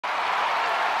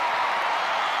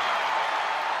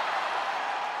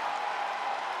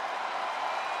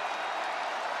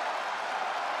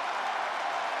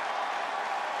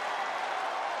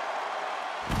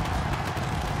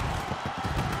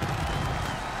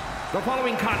The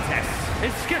following contest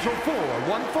is scheduled for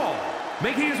one fall.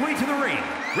 Making his way to the ring,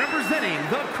 representing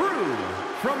the Crew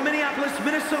from Minneapolis,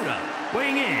 Minnesota,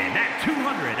 weighing in at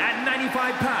 295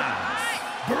 pounds,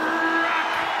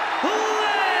 Brock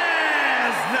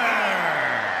Lesnar!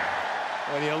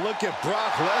 When you look at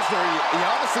Brock Lesnar, you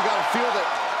honestly got to feel that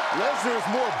Lesnar is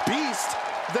more beast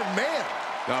than man.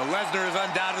 Lesnar is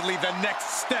undoubtedly the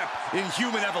next step in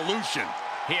human evolution.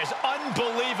 He has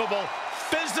unbelievable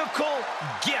physical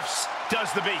gifts,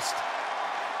 does the beast.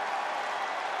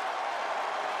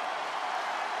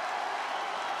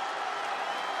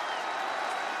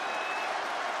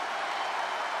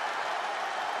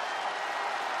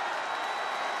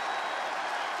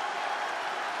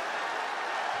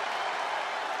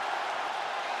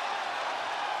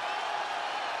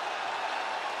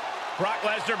 Brock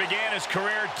Lesnar began his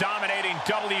career dominating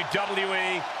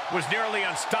WWE, was nearly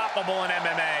unstoppable in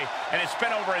MMA, and has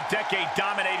spent over a decade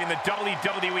dominating the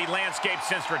WWE landscape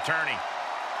since returning.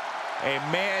 A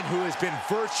man who has been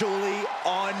virtually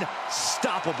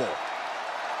unstoppable.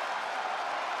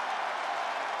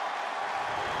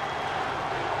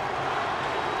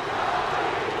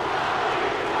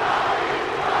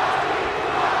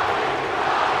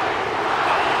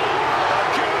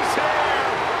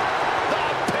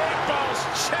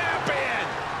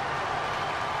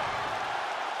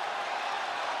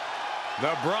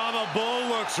 The Brahma Bull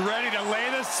looks ready to lay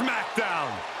the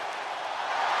smackdown.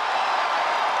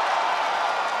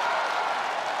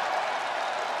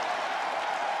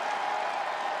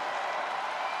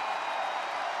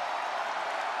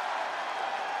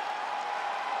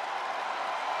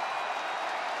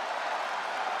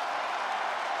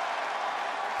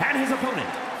 And his opponent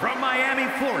from Miami,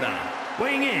 Florida,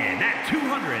 weighing in at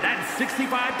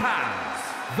 265 pounds,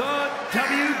 the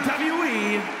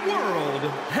WWE World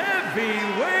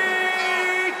Heavyweight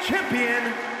Champion,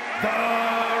 The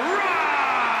Rock!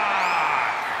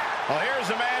 Well, here's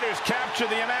a man who's captured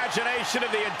the imagination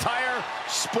of the entire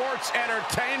sports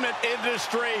entertainment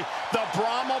industry, the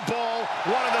Brahma Bull,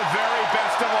 one of the very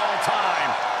best of all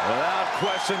time. Without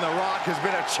question, The Rock has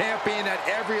been a champion at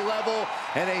every level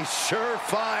and a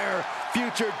surefire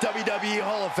future WWE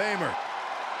Hall of Famer.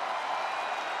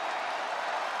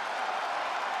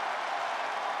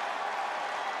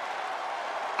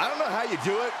 I don't know how you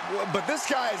do it, but this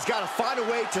guy has got to find a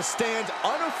way to stand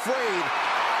unafraid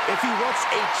if he wants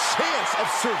a chance of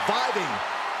surviving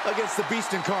against the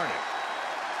Beast Incarnate.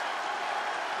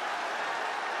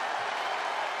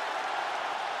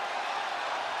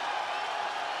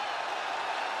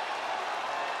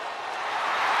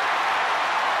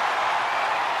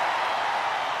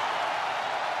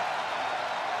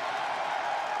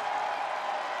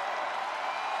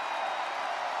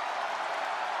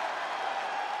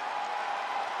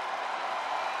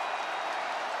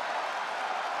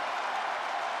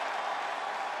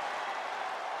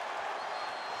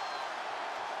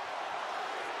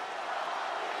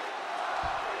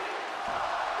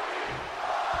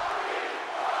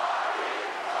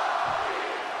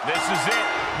 This is it.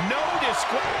 No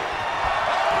disqualification.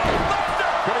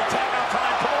 Good attack on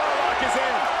time. The Rock is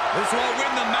in. This will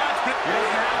win the match, but he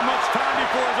doesn't have much time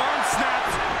before his arm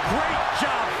snaps. Great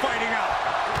job fighting out.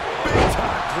 Big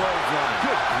time clothesline.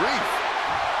 Good grief.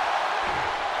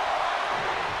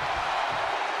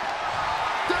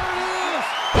 There it is.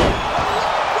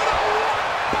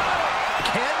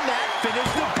 Can that finish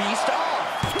the Beast off?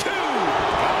 Two.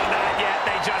 Oh, not yet.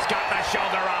 They just got the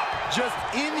shoulder up. Just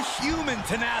inhuman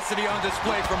tenacity on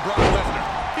display from Brock Lesnar.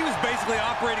 He was basically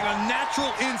operating on natural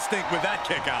instinct with that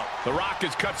kick out. The Rock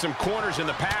has cut some corners in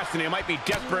the past, and he might be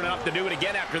desperate enough to do it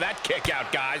again after that kick out,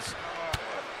 guys.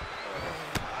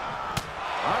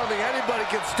 I don't think anybody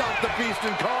can stop the Beast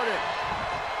Incarnate.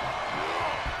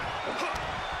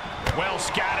 Well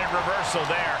scattered reversal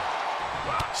there.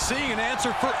 Seeing an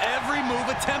answer for every move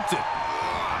attempted.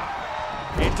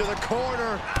 Into the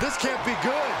corner. This can't be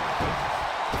good.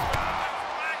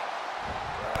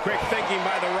 Quick thinking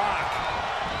by The Rock.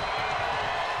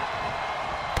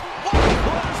 What a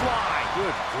clothesline!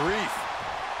 Good grief.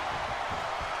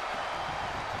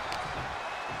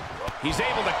 He's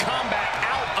able to combat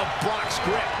out of Brock's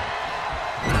grip.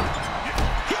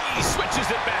 He switches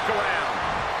it back around.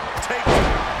 Take it.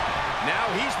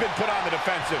 Now he's been put on the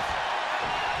defensive.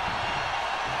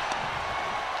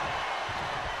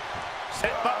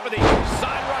 Set up for the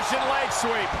side Russian leg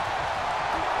sweep.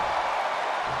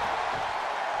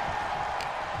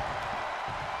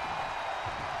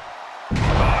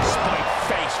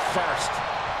 First.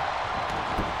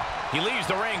 He leaves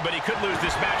the ring, but he could lose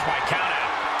this match by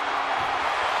countout.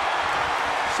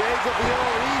 Shades of the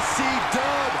old EC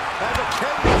dub as a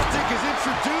kendo stick is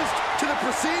introduced to the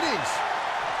proceedings.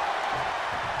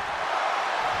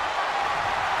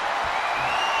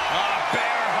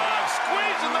 Bear hug,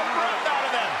 squeezing the breath out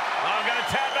of them. I'm gonna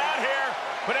tap out here,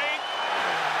 but ain't.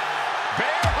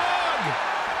 Bear hug.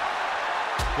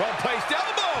 Well-placed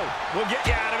elbow will get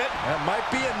you out of it. That might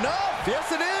be enough.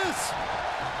 Yes, it is.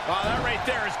 Oh, that right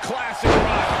there is classic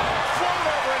rock. Thrown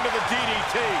over into the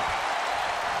DDT.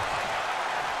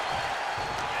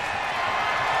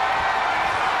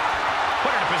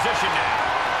 Put in position now.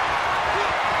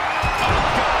 Oh,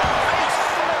 God, face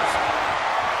first.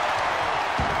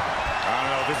 I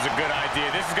don't know if this is a good idea.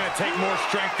 This is going to take more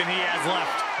strength than he has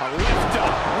left. A lift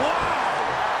up. Wow.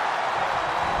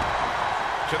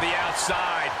 To the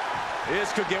outside.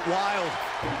 This could get wild.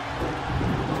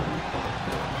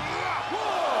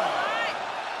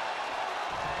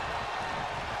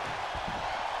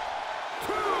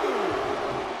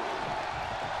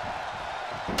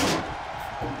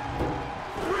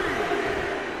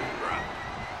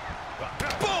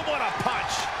 Boom, what a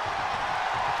punch.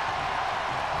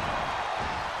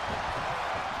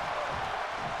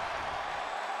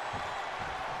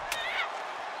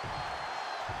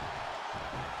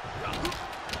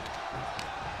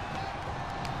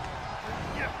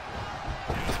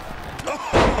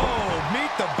 Oh,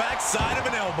 meet the backside of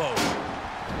an elbow.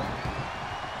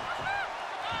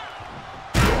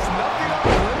 There's nothing off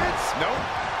limits. Nope.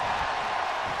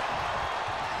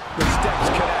 The steps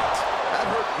connect. That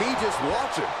hurt me just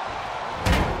watching.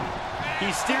 He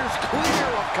steers clear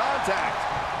of contact.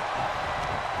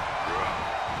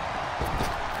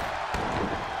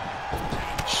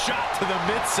 Shot to the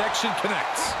midsection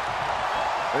connects.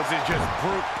 This is just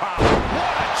brute power.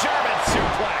 What a German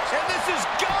suplex. And this is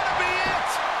gonna be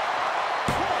it.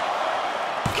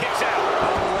 Kicks out.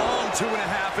 A long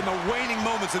 2.5 in the waning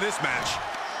moments of this match.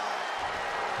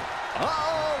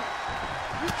 Uh-oh.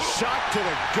 Shot to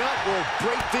the gut will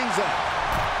break things up.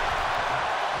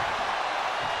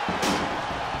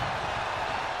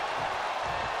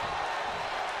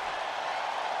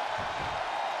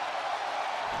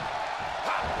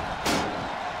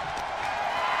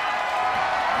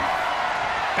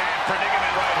 Bad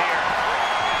predicament right here.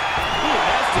 Ooh,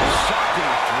 nasty shot to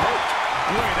the throat.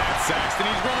 Look at that, Saxton.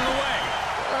 He's running away.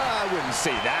 I wouldn't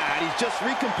say that. He's just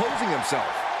recomposing himself.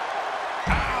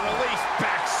 Release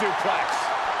back suplex.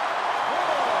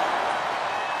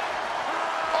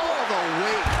 All the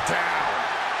way down.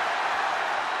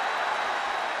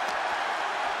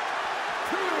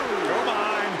 Go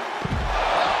behind.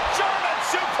 German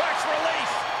suplex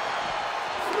release.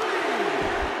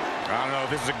 I don't know if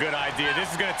this is a good idea. This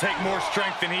is going to take more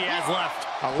strength than he has left.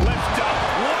 A lift up.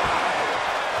 Wow.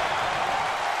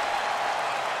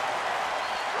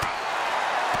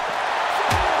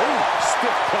 Oh,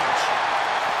 stiff punch.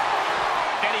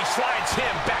 And he slides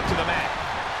him back to the mat.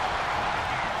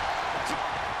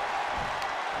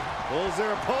 Pulls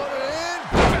their opponent in.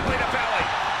 Belly to belly.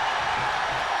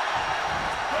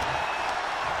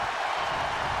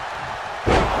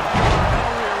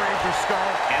 Rearranger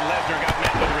skull. And Lesnar got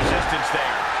met with resistance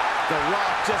there. The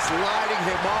Rock just lighting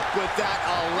him up with that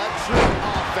electric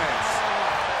offense.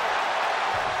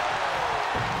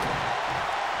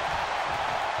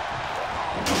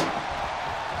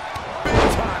 Big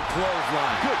time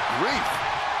clothesline. Good grief.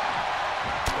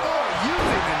 Oh,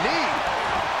 using the knee.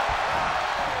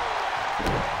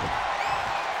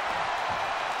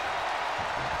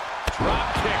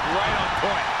 Drop kick right on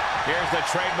point. Here's the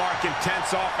trademark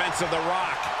intense offense of The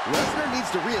Rock. Lesnar needs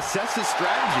to reassess his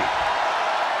strategy.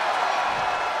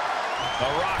 The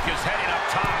Rock is heading up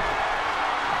top.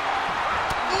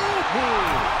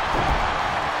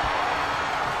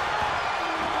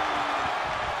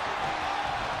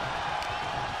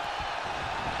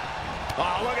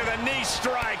 Oh, look at the knee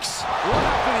strikes. One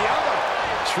after the other.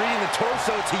 Treating the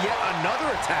torso to yet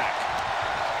another attack.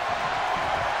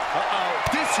 Uh-oh.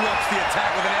 Disrupts the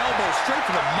attack with an elbow straight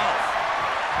to the mouth.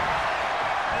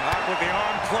 Rock with the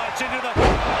arm clutch into the...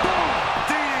 Boom!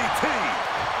 DDT!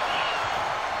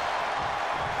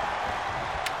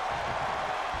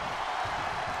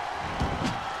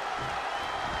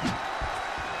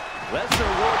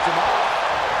 Lesnar worked him off.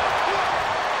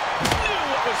 Knew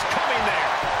what was coming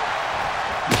there.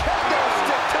 Kendo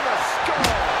stick to the skull.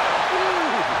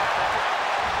 Ooh.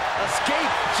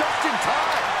 Escape just in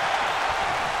time.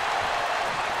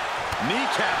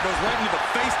 Kneecap goes right into the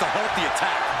face to halt the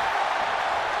attack.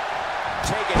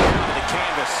 Taken down to the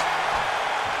canvas.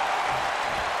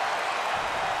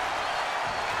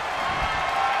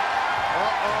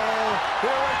 Uh-oh.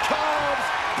 Here it comes.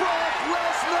 Brock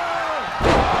Lesnar.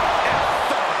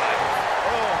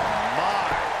 Oh, my.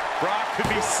 Brock could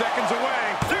be seconds away.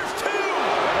 There's two.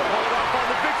 Hold up on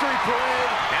the victory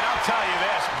parade.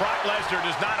 Brock Lesnar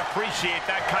does not appreciate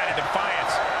that kind of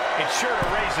defiance. It's sure to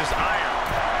raise his ire.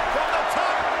 From the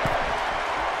top.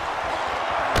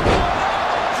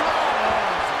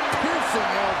 Piercing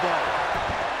elbow.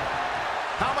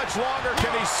 How much longer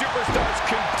can these superstars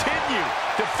continue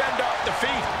to fend off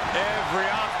defeat? Every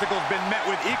obstacle's been met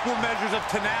with equal measures of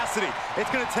tenacity. It's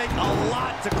going to take a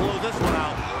lot to close this one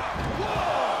out.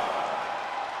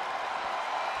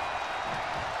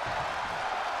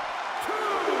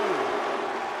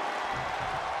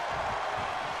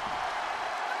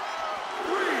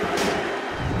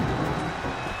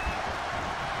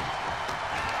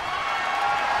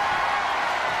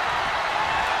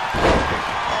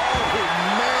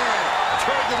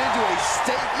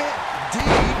 Statement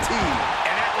DDT.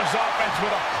 And that was offense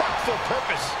with a hurtful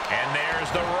purpose. And there's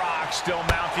The Rock still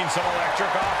mounting some electric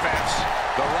offense.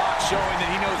 The Rock showing that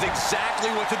he knows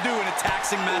exactly what to do in a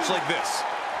taxing match like this.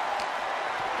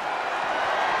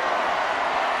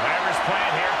 Whatever's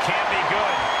planned here can't be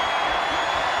good.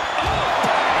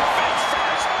 Oh, face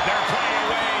first. They're playing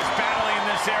ways. Battling in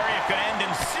this area could end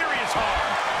in serious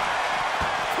harm.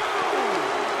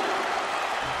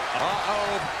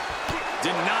 Uh-oh.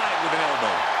 Denied with an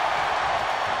elbow.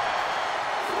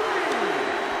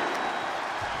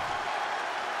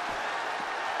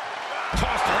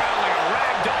 Tossed around like a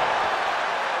rag doll.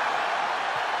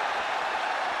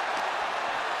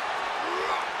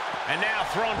 And now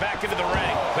thrown back into the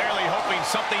ring. Clearly hoping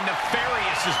something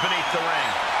nefarious is beneath the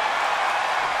ring.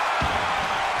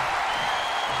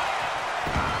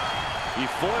 He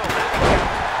foiled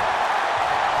that.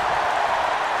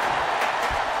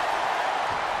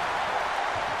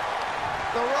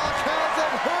 The Rock has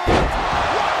it hooked.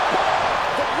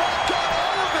 The Rock got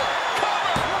all of it.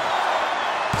 Cover.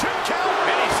 2 count.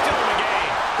 And he's still in the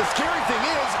game. The scary thing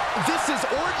is, this is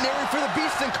ordinary for the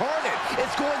Beast Incarnate.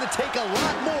 It's going to take a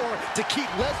lot more to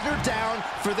keep Lesnar down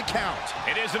for the count.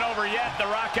 It isn't over yet. The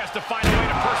Rock has to find a way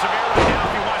to persevere right now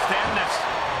if he wants to end this.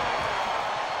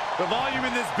 The volume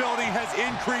in this building has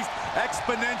increased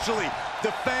exponentially.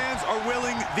 The fans are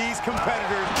willing these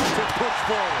competitors to push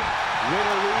forward. Win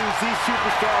or lose, these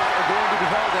superstars are going to be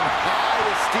held in high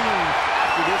esteem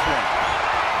after this one.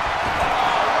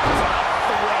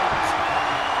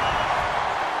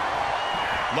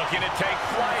 Looking to take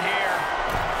flight here.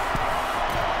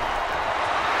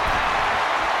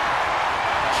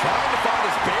 Trying to find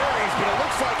his bearings, but it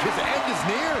looks like his end is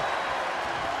near.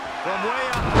 From way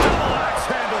up, double axe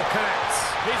handle connects.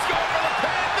 He's going for the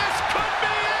pin. This could be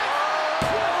it.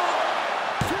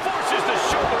 Forces the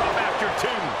shoulder up after 2.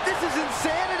 This is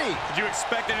insanity. Did you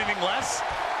expect anything less?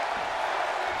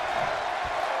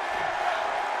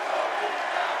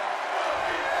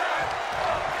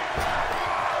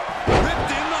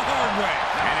 Ripped in the hard way.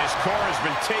 And his core has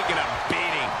been taking a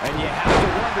beating. And you have to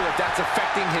wonder if that's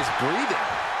affecting his breathing.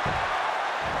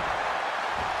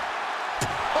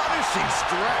 Punishing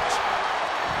stretch.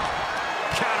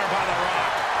 Counter by The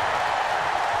Rock.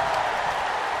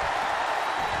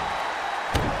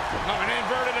 Oh, an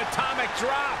inverted atomic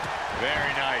drop.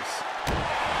 Very nice.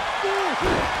 Ooh,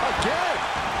 again.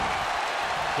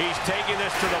 He's taking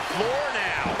this to the floor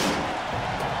now.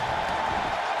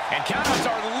 And countouts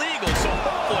are legal, so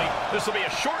hopefully this will be a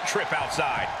short trip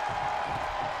outside.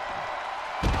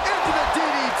 Into the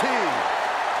DDT.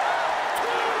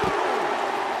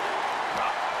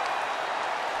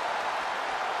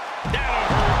 That'll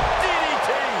hurt. DDT.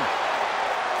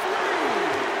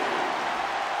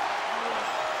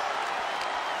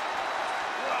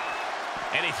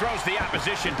 And he throws the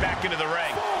opposition back into the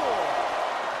ring.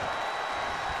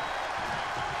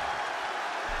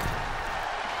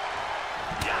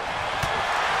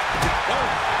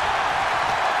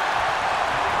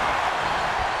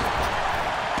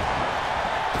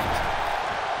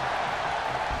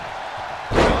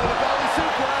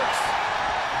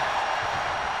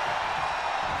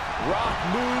 Rock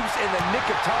moves in the nick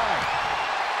of time.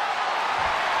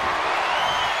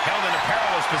 Held in a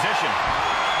perilous position.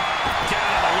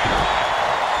 Down on the wing.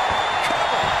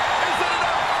 Cover. Is it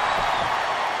enough?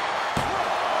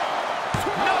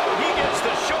 No, he gets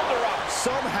the shoulder up.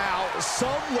 Somehow,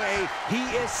 some way, he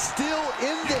is still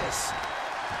in this.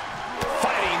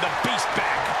 Fighting the beast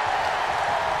back.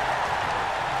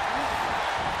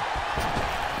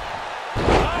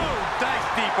 Oh, nice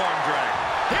deep arm drag.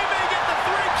 He may get the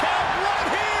 3 count right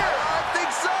here. I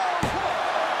think so.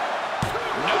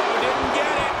 No, didn't get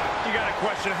it. You got a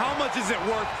question. How much is it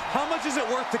worth? How much is it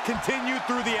worth to continue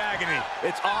through the agony?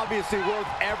 It's obviously worth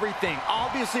everything.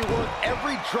 Obviously worth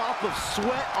every drop of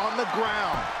sweat on the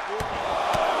ground.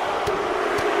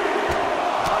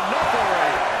 Enough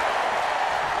already.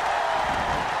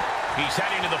 He's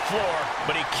heading to the floor,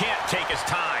 but he can't take his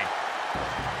time.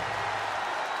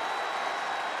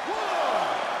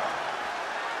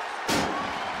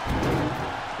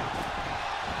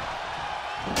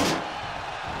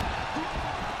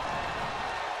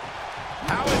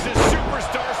 How is this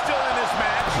superstar still in this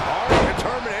match? All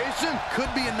determination.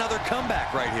 Could be another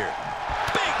comeback right here.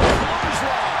 Big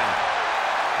clothesline.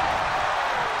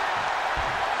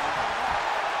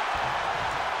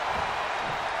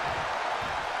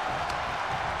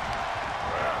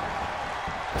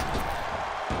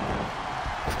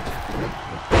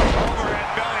 Overhead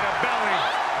belly to belly.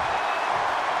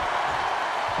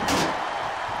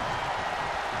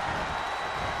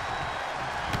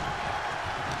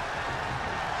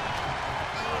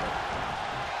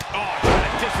 Oh,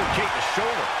 trying to dislocate the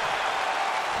shoulder.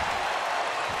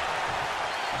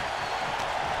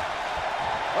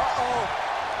 Uh-oh.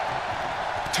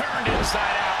 Turned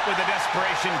inside out with a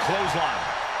desperation clothesline.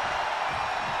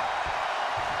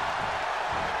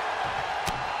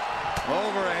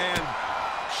 Overhand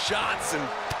shots and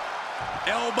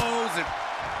elbows and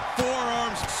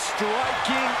forearms.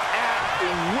 Striking at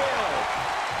will.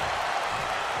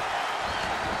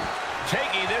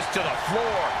 Taking this to the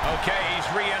floor. Okay, he's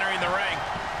re-entering the ring.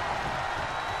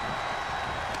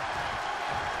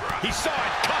 He saw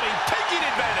it coming, taking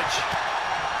advantage.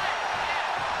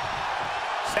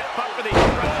 Set him up for the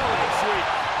sweep.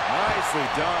 Nicely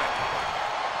done.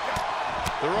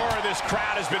 The roar of this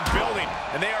crowd has been building,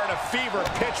 and they are at a fever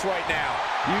pitch right now.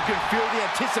 You can feel the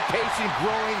anticipation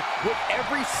growing with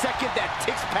every second that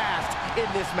ticks past in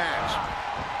this match.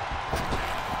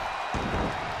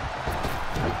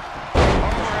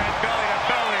 Overhead belly to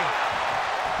belly.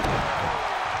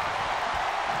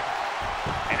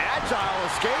 An agile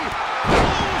escape.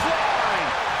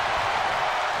 Clothesline.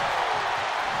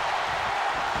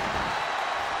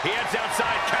 He heads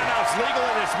outside. Countouts legal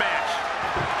in this match.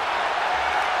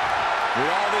 With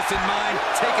all this in mind,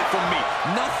 take it from me.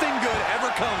 Nothing good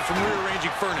ever comes from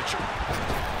rearranging furniture.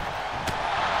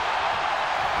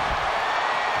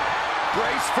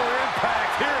 Brace for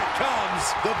impact. Here it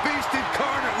comes. The Beast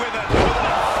Incarnate with a 5.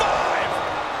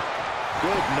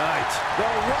 Good night. The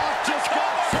Rock just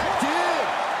got checked in.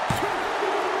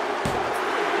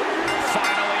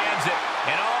 Finally ends it.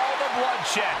 And all the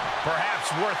bloodshed. Perhaps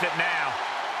worth it now.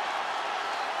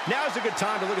 Now's a good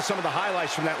time to look at some of the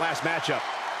highlights from that last matchup.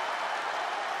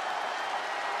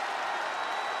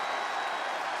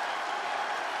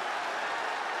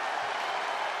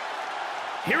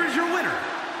 Here is your winner,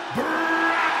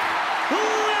 Brock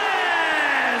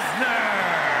Lesnar.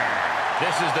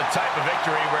 This is the type of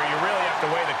victory where you really have to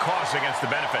weigh the costs against the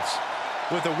benefits.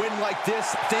 With a win like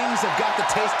this, things have got to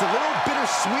taste a little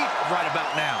bittersweet right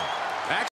about now.